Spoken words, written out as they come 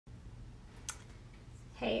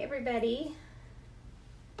Hey everybody,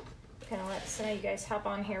 gonna let some of you guys hop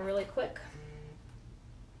on here really quick.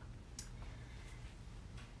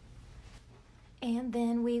 And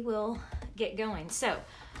then we will get going. So,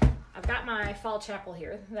 I've got my fall chapel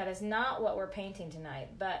here. That is not what we're painting tonight,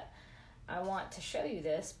 but I want to show you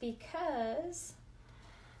this because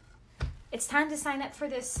it's time to sign up for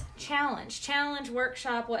this challenge,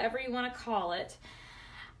 workshop, whatever you want to call it.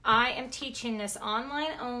 I am teaching this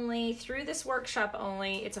online only, through this workshop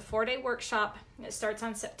only. It's a 4-day workshop. It starts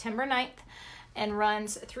on September 9th and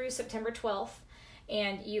runs through September 12th.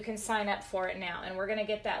 And you can sign up for it now. And we're going to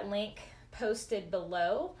get that link posted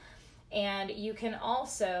below. And you can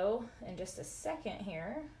also, in just a second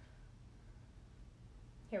here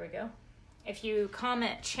we go. If you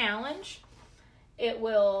comment challenge, you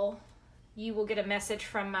will get a message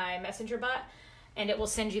from my messenger bot, and it will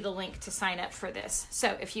send you the link to sign up for this.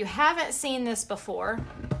 So if you haven't seen this before,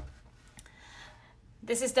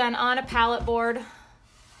 this is done on a palette board.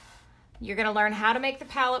 You're gonna learn how to make the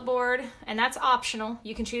palette board, and that's optional.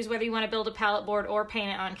 You can choose whether you wanna build a palette board or paint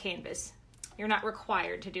it on canvas. You're not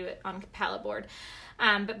required to do it on palette board.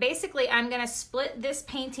 But basically, I'm gonna split this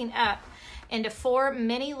painting up into 4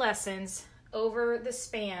 mini lessons over the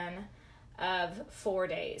span of 4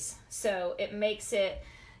 days. So it makes it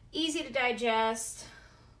easy to digest,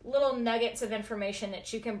 little nuggets of information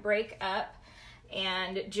that you can break up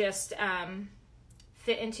and just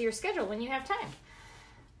fit into your schedule when you have time.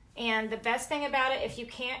 And the best thing about it, if you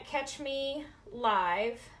can't catch me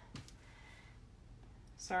live,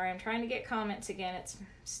 sorry, I'm trying to get comments again. It's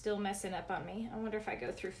still messing up on me. I wonder if I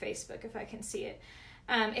go through Facebook, if I can see it.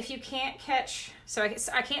 If you can't catch, so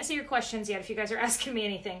I can't see your questions yet if you guys are asking me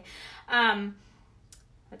anything.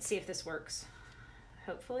 Let's see if this works.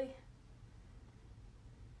 Hopefully.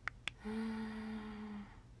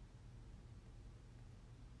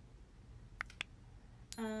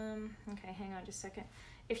 Okay, hang on just a second.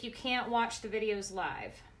 If you can't watch the videos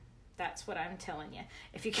live, that's what I'm telling you.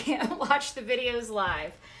 If you can't watch the videos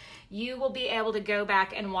live, you will be able to go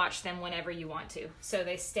back and watch them whenever you want to. So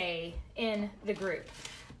they stay in the group.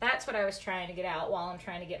 That's what I was trying to get out while I'm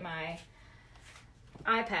trying to get my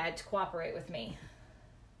iPad to cooperate with me.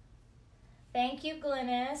 Thank you,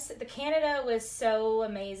 Glynis. The Canada was so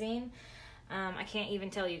amazing. I can't even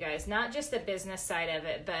tell you guys. Not just the business side of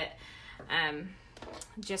it, but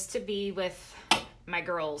just to be with my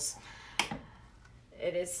girls.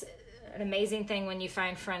 It is an amazing thing when you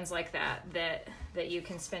find friends like that you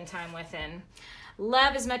can spend time with and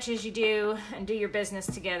love as much as you do and do your business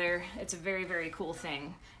together. It's a very, very cool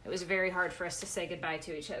thing. It was very hard for us to say goodbye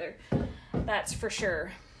to each other. That's for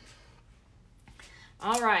sure.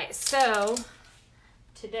 All right, so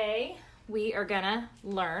today we are gonna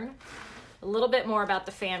learn a little bit more about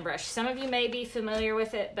the fan brush. Some of you may be familiar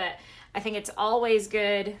with it, but I think it's always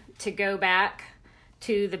good to go back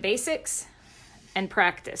to the basics and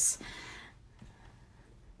practice.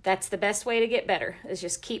 That's the best way to get better, is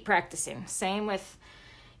just keep practicing. Same with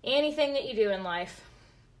anything that you do in life.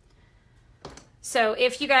 So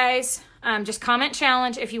if you guys just comment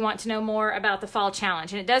challenge if you want to know more about the fall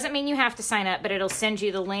challenge. And it doesn't mean you have to sign up, but it'll send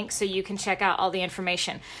you the link so you can check out all the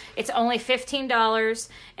information. It's only $15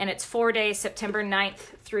 and it's 4 days, September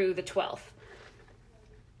 9th through the 12th.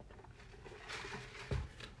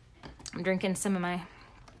 I'm drinking some of my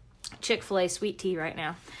Chick-fil-A sweet tea right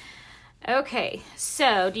now. Okay,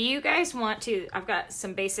 so do you guys want to, I've got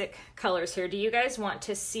some basic colors here. Do you guys want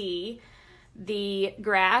to see the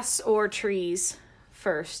grass or trees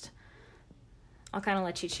first? I'll kind of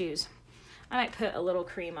let you choose. I might put a little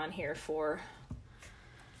cream on here for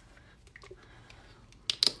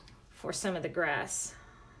some of the grass,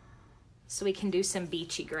 so we can do some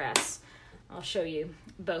beachy grass. I'll show you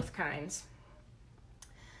both kinds.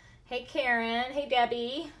 Hey Karen, hey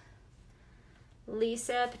Debbie,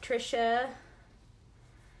 Lisa, Patricia.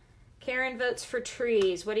 Karen votes for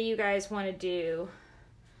trees. What do you guys want to do?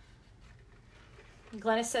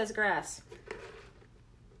 Glennis says grass.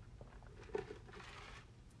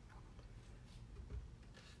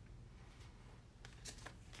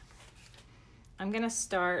 I'm going to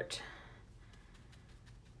start,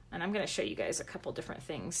 and I'm going to show you guys a couple different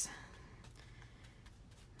things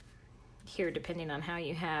here depending on how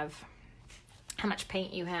much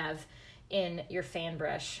paint you have in your fan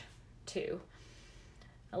brush too.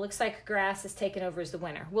 It looks like grass is taken over as the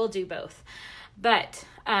winner. We'll do both. But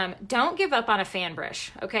don't give up on a fan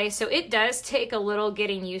brush, okay? So it does take a little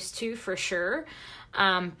getting used to for sure.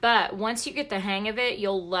 But once you get the hang of it,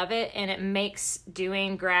 you'll love it, and it makes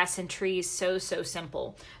doing grass and trees so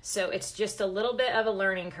simple. So it's just a little bit of a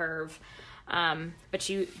learning curve, but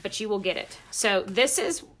you will get it. So this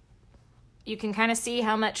is you can kind of see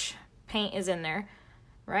how much paint is in there,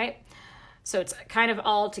 right? So it's kind of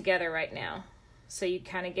all together right now. So you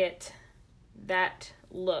kind of get that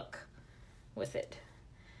look with it.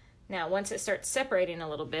 Now, once it starts separating a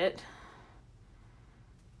little bit,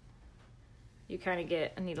 you kind of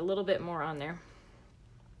get, I need a little bit more on there.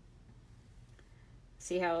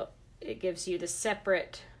 See how it gives you the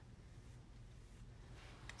separate,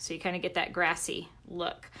 so you kind of get that grassy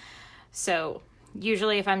look. So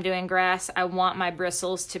usually if I'm doing grass, I want my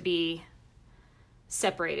bristles to be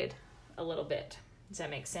separated a little bit. Does that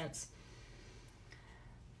make sense?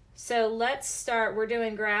 So let's start, we're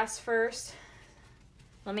doing grass first.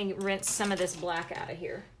 Let me rinse some of this black out of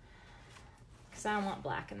here, because I don't want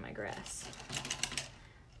black in my grass.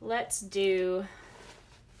 Let's do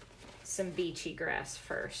some beachy grass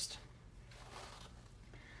first.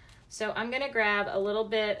 So I'm gonna grab a little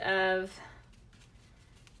bit of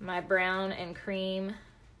my brown and cream.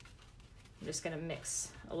 I'm just gonna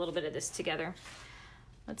mix a little bit of this together.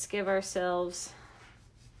 Let's give ourselves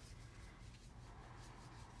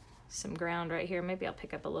some ground right here. Maybe I'll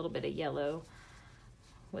pick up a little bit of yellow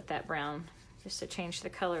with that brown, just to change the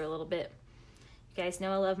color a little bit. You guys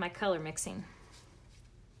know I love my color mixing.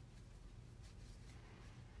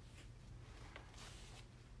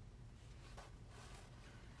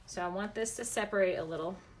 So I want this to separate a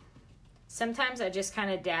little. Sometimes I just kind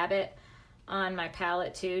of dab it on my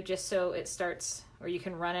palette too, just so it starts, or you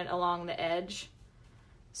can run it along the edge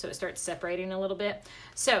so it starts separating a little bit.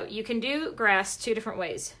 So you can do grass two different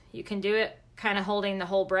ways. You can do it kind of holding the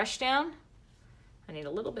whole brush down. I need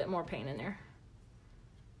a little bit more paint in there.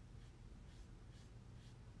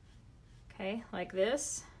 Okay, like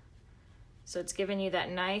this. So it's giving you that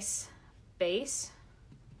nice base.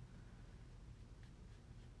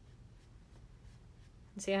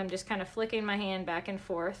 See, I'm just kind of flicking my hand back and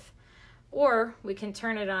forth. Or we can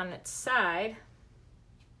turn it on its side.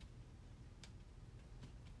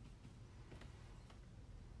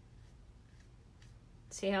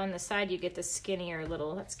 See how on the side you get the skinnier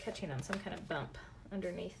little, that's catching on some kind of bump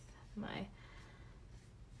underneath my,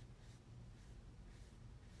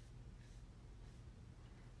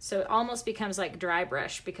 so it almost becomes like dry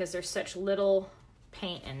brush because there's such little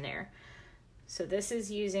paint in there. So this is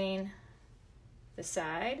using the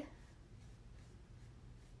side.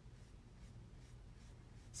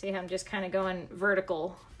 See how I'm just kind of going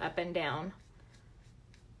vertical up and down.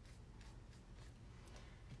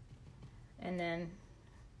 And then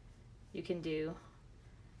you can do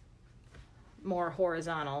more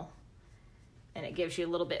horizontal, and it gives you a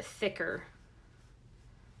little bit thicker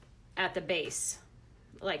at the base,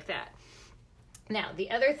 like that. Now,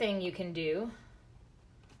 the other thing you can do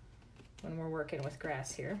when we're working with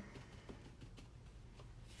grass here,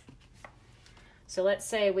 so let's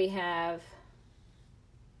say we have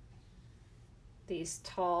these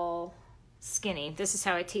tall, skinny, this is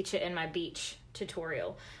how I teach it in my beach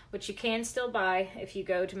tutorial, which you can still buy if you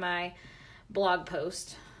go to my blog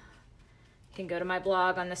post. You can go to my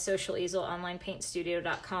blog on the Social Easel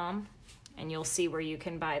onlinepaintstudio.com, and you'll see where you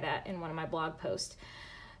can buy that in one of my blog posts.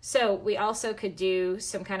 So we also could do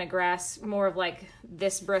some kind of grass, more of like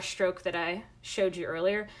this brush stroke that I showed you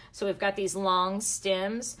earlier. So we've got these long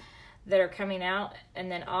stems that are coming out,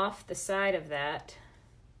 and then off the side of that,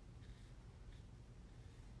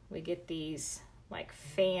 we get these like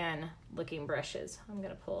fan looking brushes. I'm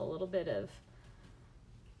gonna pull a little bit of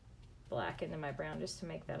black into my brown just to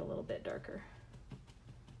make that a little bit darker.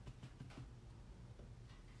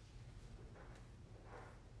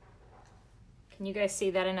 Can you guys see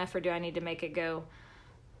that enough, or do I need to make it go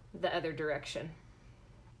the other direction?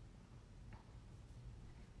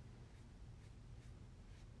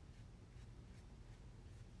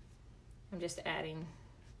 I'm just adding,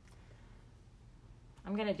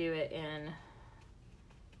 I'm gonna do it in,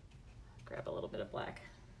 grab a little bit of black,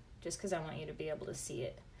 just because I want you to be able to see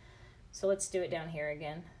it. So let's do it down here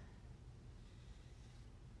again.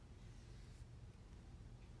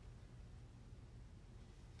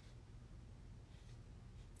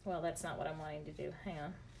 Well, that's not what I'm wanting to do. Hang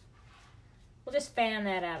on. We'll just fan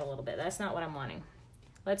that out a little bit. That's not what I'm wanting.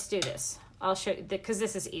 Let's do this. I'll show you, because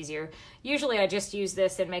this is easier. Usually I just use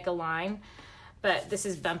this and make a line, but this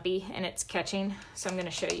is bumpy and it's catching, so I'm going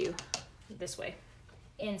to show you this way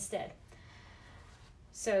instead.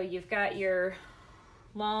 So you've got your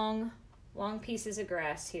long pieces of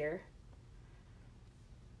grass here,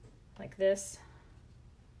 like this.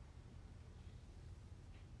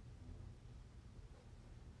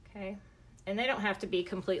 Okay, and they don't have to be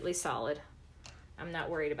completely solid. I'm not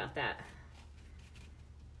worried about that.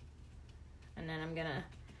 And then I'm gonna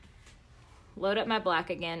load up my black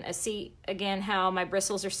again. I see again how my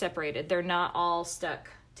bristles are separated. They're not all stuck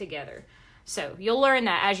together. So you'll learn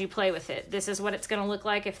that as you play with it. This is what it's going to look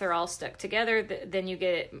like if they're all stuck together. Then you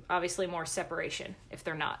get obviously more separation if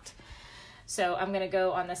they're not. So I'm going to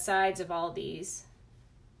go on the sides of all these.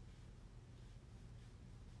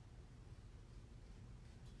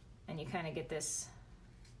 And you kind of get this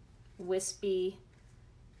wispy,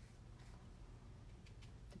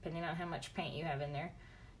 depending on how much paint you have in there,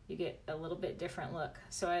 you get a little bit different look.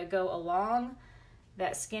 So I go along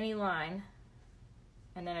that skinny line,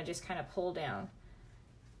 and then I just kind of pull down,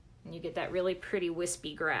 and you get that really pretty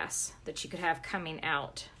wispy grass that you could have coming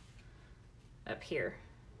out up here.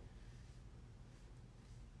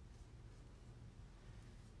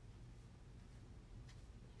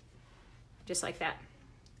 Just like that.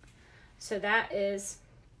 So that is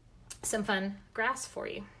some fun grass for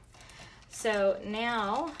you. So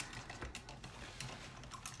now,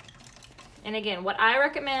 and again, what I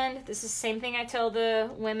recommend, this is the same thing I tell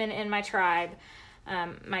the women in my tribe.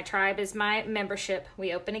 My tribe is my membership.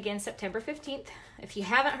 We open again September 15th, if you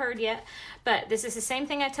haven't heard yet. But this is the same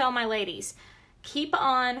thing I tell my ladies. Keep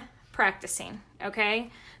on practicing,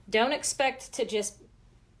 okay? Don't expect to just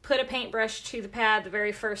put a paintbrush to the pad the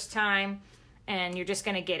very first time and you're just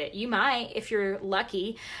going to get it. You might if you're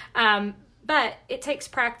lucky, but it takes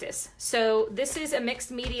practice. So this is a mixed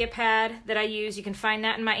media pad that I use. You can find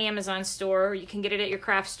that in my Amazon store, or you can get it at your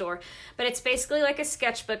craft store. But it's basically like a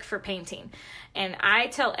sketchbook for painting. And I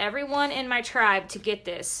tell everyone in my tribe to get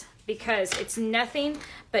this because it's nothing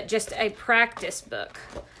but just a practice book.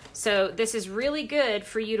 So this is really good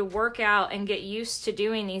for you to work out and get used to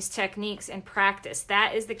doing these techniques and practice.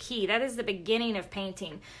 That is the key. That is the beginning of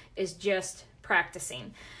painting, is just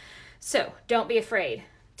practicing. So don't be afraid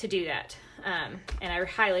to do that. And I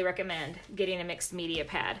highly recommend getting a mixed media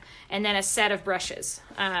pad and then a set of brushes.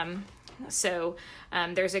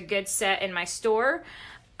 There's a good set in my store.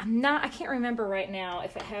 I can't remember right now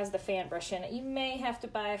if it has the fan brush in it. You may have to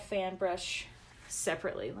buy a fan brush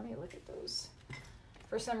separately. Let me look at those.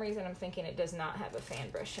 For some reason, I'm thinking it does not have a fan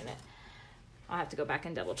brush in it. I'll have to go back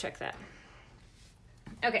and double check that.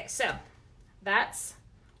 Okay, so that's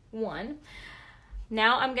one.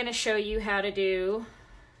 Now I'm going to show you how to do,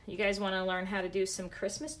 you guys want to learn how to do some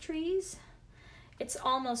Christmas trees? It's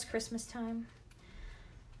almost Christmas time.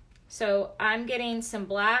 So I'm getting some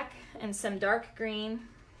black and some dark green.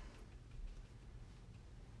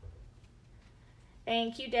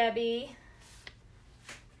 Thank you, Debbie.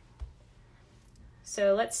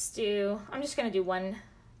 So let's do, I'm just going to do one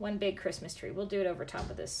big Christmas tree. We'll do it over top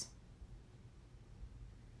of this.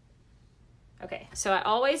 Okay, so I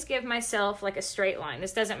always give myself like a straight line.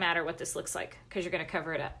 This doesn't matter what this looks like because you're going to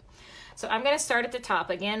cover it up. So I'm going to start at the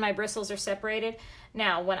top. Again, my bristles are separated.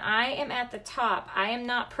 Now, when I am at the top, I am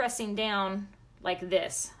not pressing down like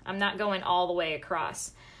this. I'm not going all the way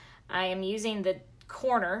across. I am using the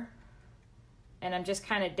corner, and I'm just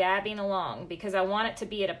kind of dabbing along because I want it to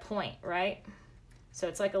be at a point, right? So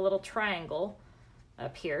it's like a little triangle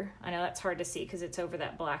up here. I know that's hard to see because it's over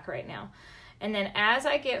that black right now. And then as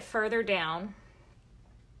I get further down,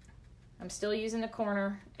 I'm still using the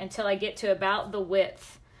corner until I get to about the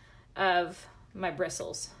width of my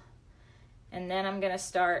bristles. And then I'm going to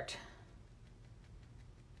start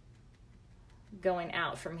going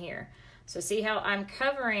out from here. So see how I'm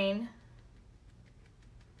covering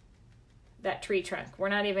that tree trunk. We're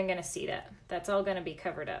not even going to see that. That's all going to be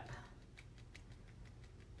covered up.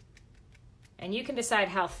 And you can decide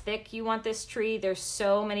how thick you want this tree. There's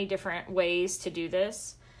so many different ways to do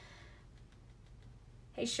this.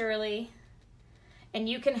 Hey, Shirley. And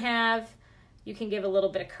you can give a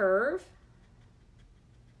little bit of curve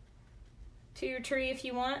to your tree if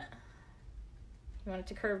you want. You want it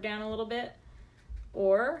to curve down a little bit.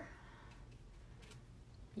 Or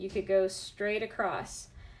you could go straight across.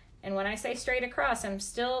 And when I say straight across, I'm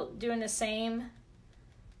still doing the same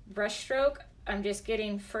brush stroke. I'm just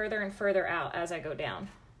getting further and further out as I go down.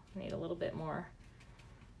 I need a little bit more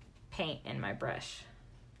paint in my brush.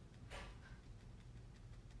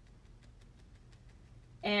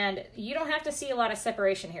 And you don't have to see a lot of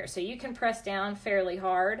separation here, so you can press down fairly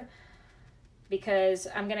hard because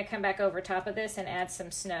I'm going to come back over top of this and add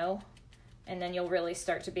some snow, and then you'll really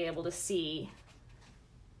start to be able to see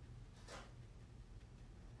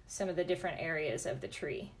some of the different areas of the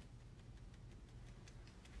tree.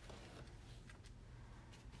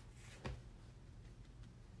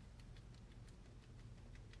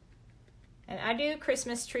 And I do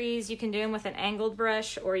Christmas trees. You can do them with an angled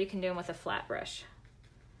brush or you can do them with a flat brush.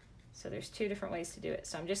 So there's two different ways to do it.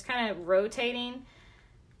 So I'm just kind of rotating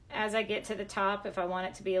as I get to the top if I want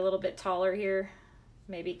it to be a little bit taller here.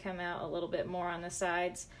 maybe come out a little bit more on the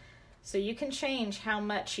sides. So you can change how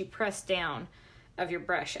much you press down of your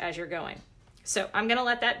brush as you're going. So I'm gonna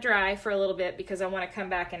let that dry for a little bit because I wanna come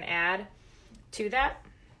back and add to that.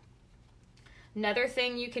 Another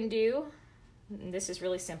thing you can do, and this is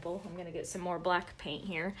really simple, I'm gonna get some more black paint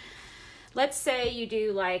here. Let's say you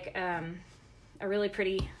do like a really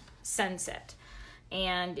pretty sunset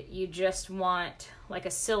and you just want like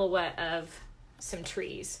a silhouette of some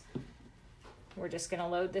trees. We're just gonna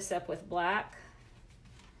load this up with black.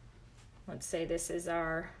 Let's say this is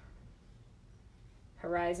our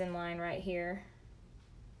horizon line right here.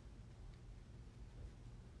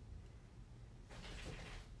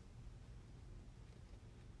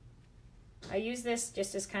 I use this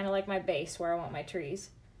just as kind of like my base where I want my trees.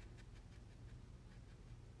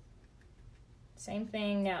 Same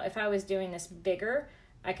thing. Now, if I was doing this bigger,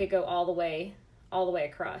 I could go all the way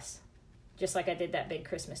across, just like I did that big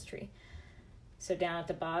Christmas tree. So down at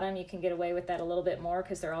the bottom, you can get away with that a little bit more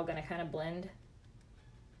because they're all going to kind of blend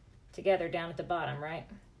together down at the bottom, right?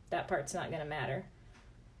 That part's not going to matter.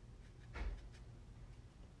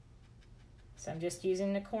 So I'm just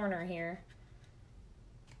using the corner here.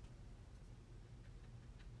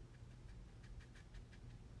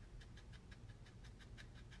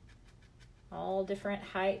 All different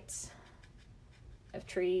heights of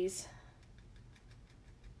trees.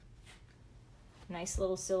 Nice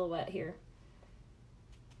little silhouette here.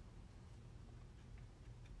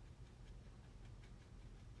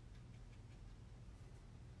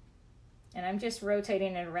 And I'm just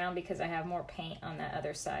rotating it around because I have more paint on that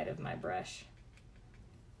other side of my brush.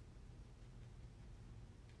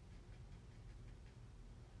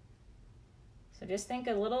 So just think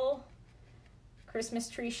of little Christmas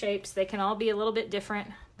tree shapes. They can all be a little bit different,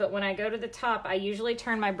 but when I go to the top, I usually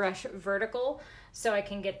turn my brush vertical so I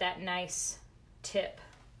can get that nice tip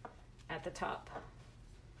at the top.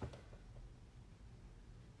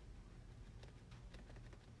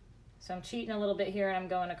 So I'm cheating a little bit here and I'm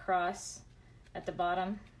going across at the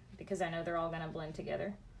bottom because I know they're all going to blend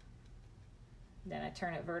together. Then I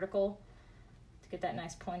turn it vertical to get that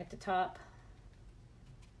nice point at the top.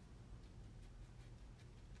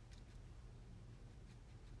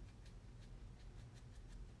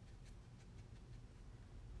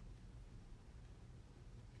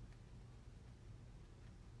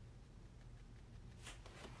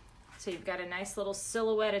 So you've got a nice little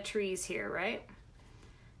silhouette of trees here, right?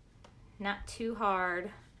 Not too hard.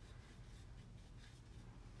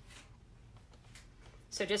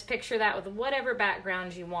 So just picture that with whatever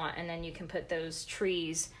background you want, and then you can put those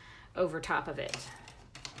trees over top of it.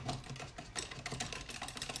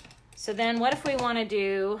 So then what if we want to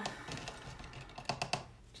do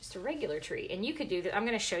just a regular tree? And you could do that. I'm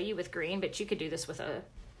going to show you with green, but you could do this with a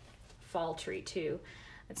fall tree too.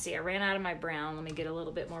 Let's see, I ran out of my brown. Let me get a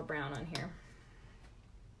little bit more brown on here.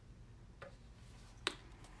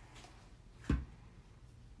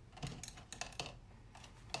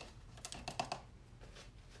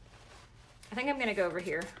 I think I'm gonna go over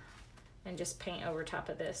here and just paint over top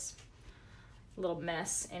of this little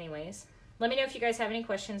mess anyways. Let me know if you guys have any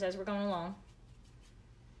questions as we're going along.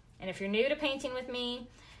 And if you're new to painting with me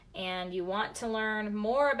and you want to learn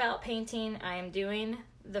more about painting, I am doing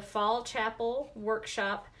the Fall Chapel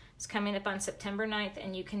workshop. It's coming up on September 9th,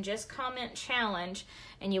 and you can just comment challenge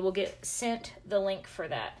and you will get sent the link for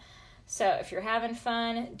that. So if you're having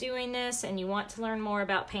fun doing this and you want to learn more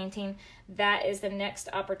about painting, that is the next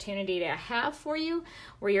opportunity to have for you,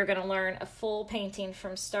 where you're going to learn a full painting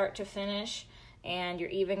from start to finish, and you're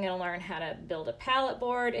even going to learn how to build a palette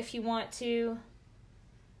board if you want to,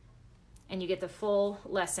 and you get the full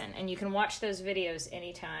lesson. And you can watch those videos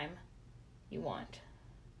anytime you want,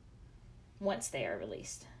 once they are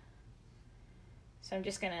released. So I'm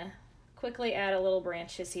just going to quickly add a little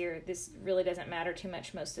branches here. This really doesn't matter too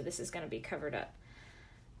much. Most of this is going to be covered up.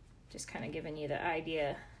 Just kind of giving you the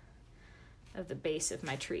idea of the base of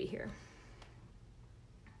my tree here.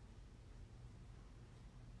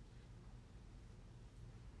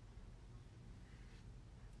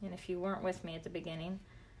 And if you weren't with me at the beginning,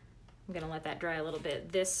 I'm going to let that dry a little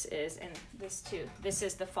bit. This is, and this too, this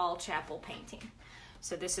is the Fall Chapel painting.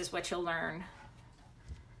 So this is what you'll learn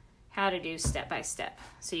how to do step by step.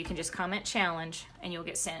 So you can just comment challenge and you'll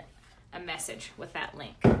get sent a message with that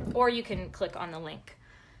link. Or you can click on the link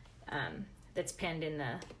that's pinned in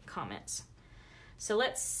the comments. So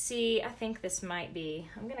let's see, I think this might be,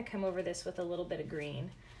 I'm gonna come over this with a little bit of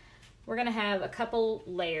green. We're gonna have a couple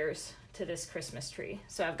layers to this Christmas tree.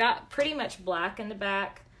 So I've got pretty much black in the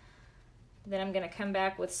back. Then I'm gonna come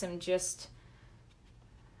back with some just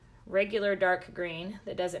regular dark green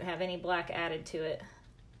that doesn't have any black added to it.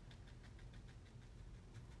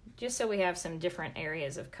 just so we have some different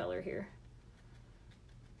areas of color here.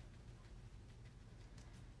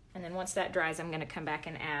 And then once that dries, I'm going to come back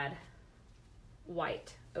and add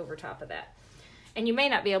white over top of that. And you may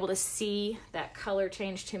not be able to see that color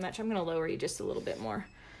change too much. I'm going to lower you just a little bit more.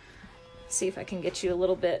 See if I can get you a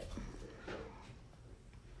little bit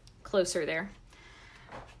closer there.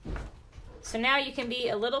 So now you can be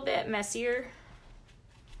a little bit messier.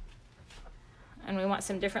 And we want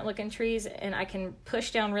some different looking trees, and I can push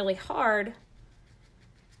down really hard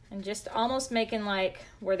and just almost making like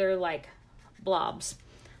where they're like blobs.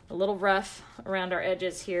 A little rough around our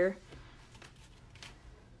edges here.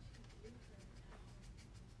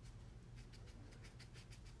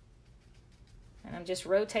 And I'm just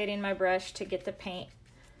rotating my brush to get the paint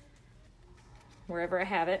wherever I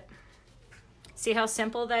have it. See how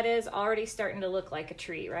simple that is? Already starting to look like a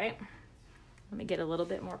tree, right? Let me get a little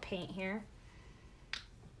bit more paint here.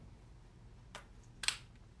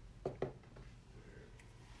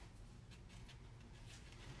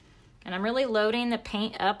 And I'm really loading the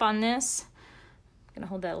paint up on this. I'm gonna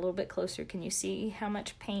hold that a little bit closer. Can you see how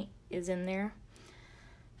much paint is in there?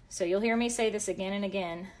 So you'll hear me say this again and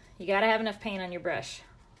again. You gotta have enough paint on your brush.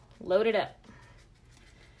 Load it up.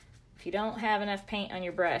 If you don't have enough paint on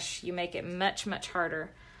your brush, you make it much, much harder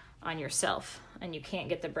on yourself, and you can't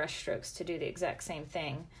get the brush strokes to do the exact same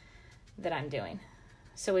thing that I'm doing.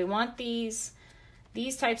 So we want these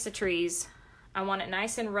types of trees. I want it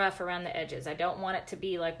nice and rough around the edges. I don't want it to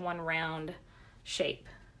be like one round shape.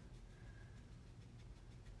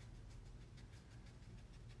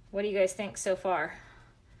 What do you guys think so far?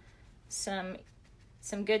 Some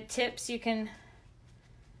good tips you can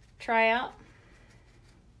try out?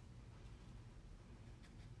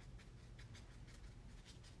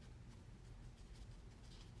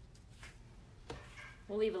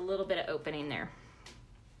 We'll leave a little bit of opening there.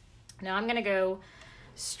 Now I'm gonna go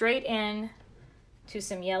straight in to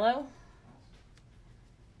some yellow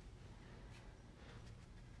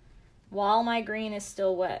while my green is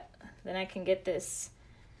still wet. Then I can get this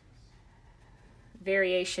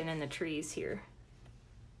variation in the trees here.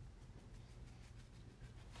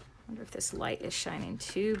 I wonder if this light is shining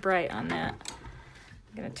too bright on that.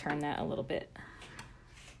 I'm gonna turn that a little bit.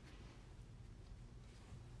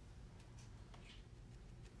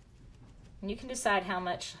 And you can decide how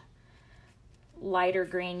much lighter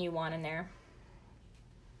green you want in there.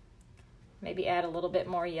 Maybe add a little bit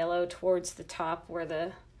more yellow towards the top where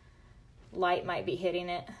the light might be hitting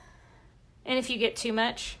it. And if you get too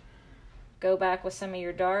much, go back with some of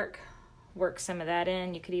your dark, work some of that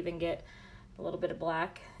in. You could even get a little bit of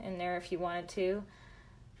black in there if you wanted to.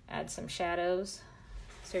 Add some shadows.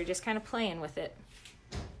 So you're just kind of playing with it.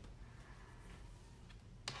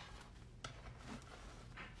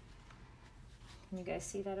 Can you guys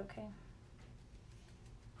see that okay?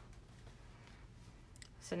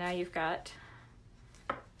 So now you've got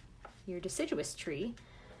your deciduous tree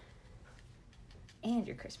and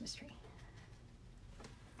your Christmas tree.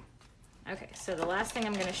 Okay, so the last thing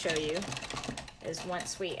I'm going to show you is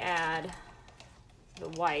once we add the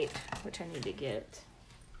white, which I need to get.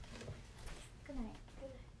 Good night.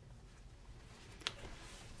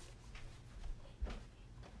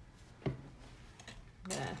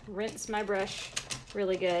 I'm going to rinse my brush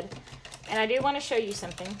really good. And I do want to show you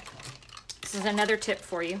something. This is another tip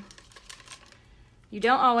for you. You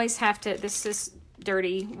don't always have to, this is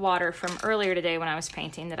dirty water from earlier today when I was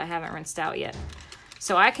painting that I haven't rinsed out yet.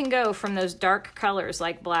 So I can go from those dark colors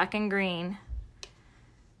like black and green,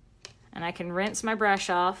 and I can rinse my brush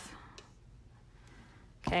off.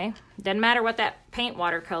 Okay, doesn't matter what that paint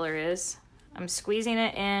watercolor is. I'm squeezing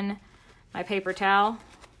it in my paper towel.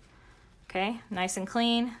 Okay, nice and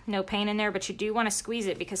clean, no paint in there, but you do want to squeeze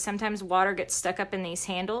it because sometimes water gets stuck up in these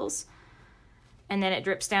handles and then it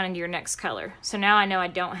drips down into your next color. So now I know I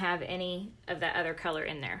don't have any of that other color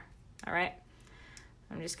in there. All right,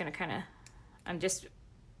 I'm just gonna I'm just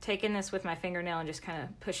taking this with my fingernail and just kind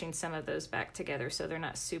of pushing some of those back together so they're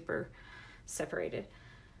not super separated.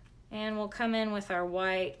 And we'll come in with our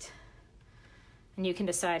white, and you can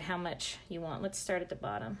decide how much you want. Let's start at the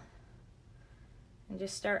bottom and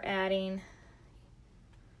just start adding.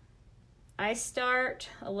 I start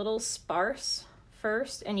a little sparse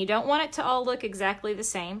first, and you don't want it to all look exactly the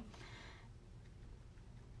same.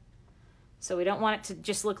 So we don't want it to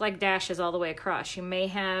just look like dashes all the way across. You may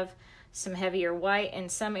have some heavier white in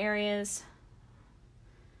some areas,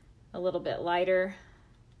 a little bit lighter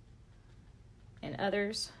in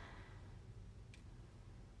others.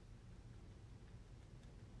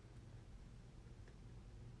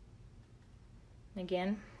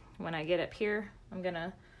 Again, when I get up here, I'm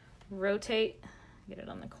gonna rotate, get it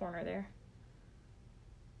on the corner there.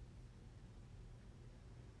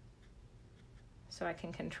 so I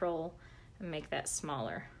can control and make that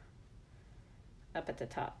smaller up at the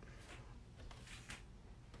top.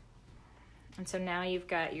 And so now you've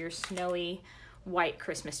got your snowy white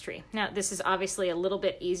Christmas tree. Now this is obviously a little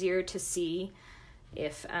bit easier to see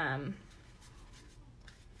if, I'm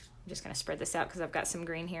just gonna spread this out because I've got some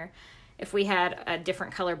green here. If we had a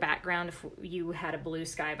different color background, if you had a blue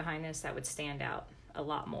sky behind us, that would stand out a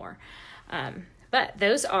lot more. But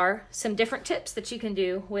those are some different tips that you can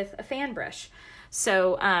do with a fan brush.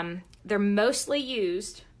 So they're mostly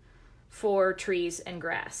used for trees and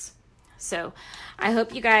grass. So I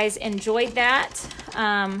hope you guys enjoyed that,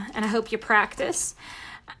 and I hope you practice.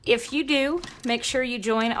 If you do, make sure you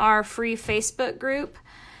join our free Facebook group,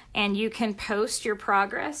 and you can post your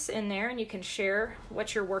progress in there, and you can share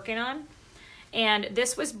what you're working on. And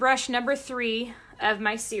this was brush number 3 of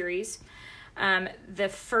my series. The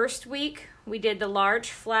first week we did the large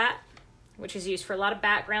flat, which is used for a lot of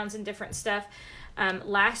backgrounds and different stuff.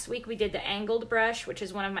 Last week we did the angled brush, which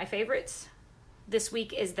is one of my favorites. This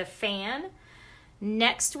week is the fan.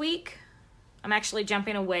 Next week, I'm actually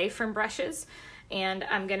jumping away from brushes, and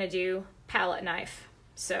I'm gonna do palette knife.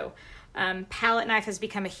 So palette knife has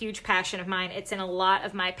become a huge passion of mine. It's in a lot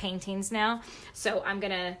of my paintings now. So I'm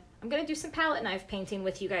gonna do some palette knife painting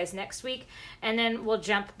with you guys next week, and then we'll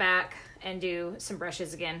jump back and do some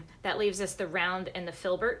brushes again. That leaves us the round and the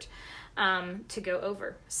filbert to go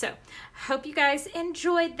over. So hope you guys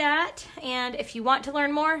enjoyed that, and if you want to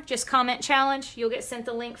learn more, just comment challenge. You'll get sent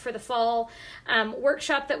the link for the fall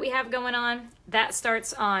workshop that we have going on. That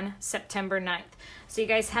starts on September 9th. So you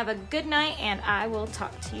guys have a good night, and I will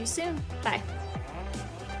talk to you soon. Bye.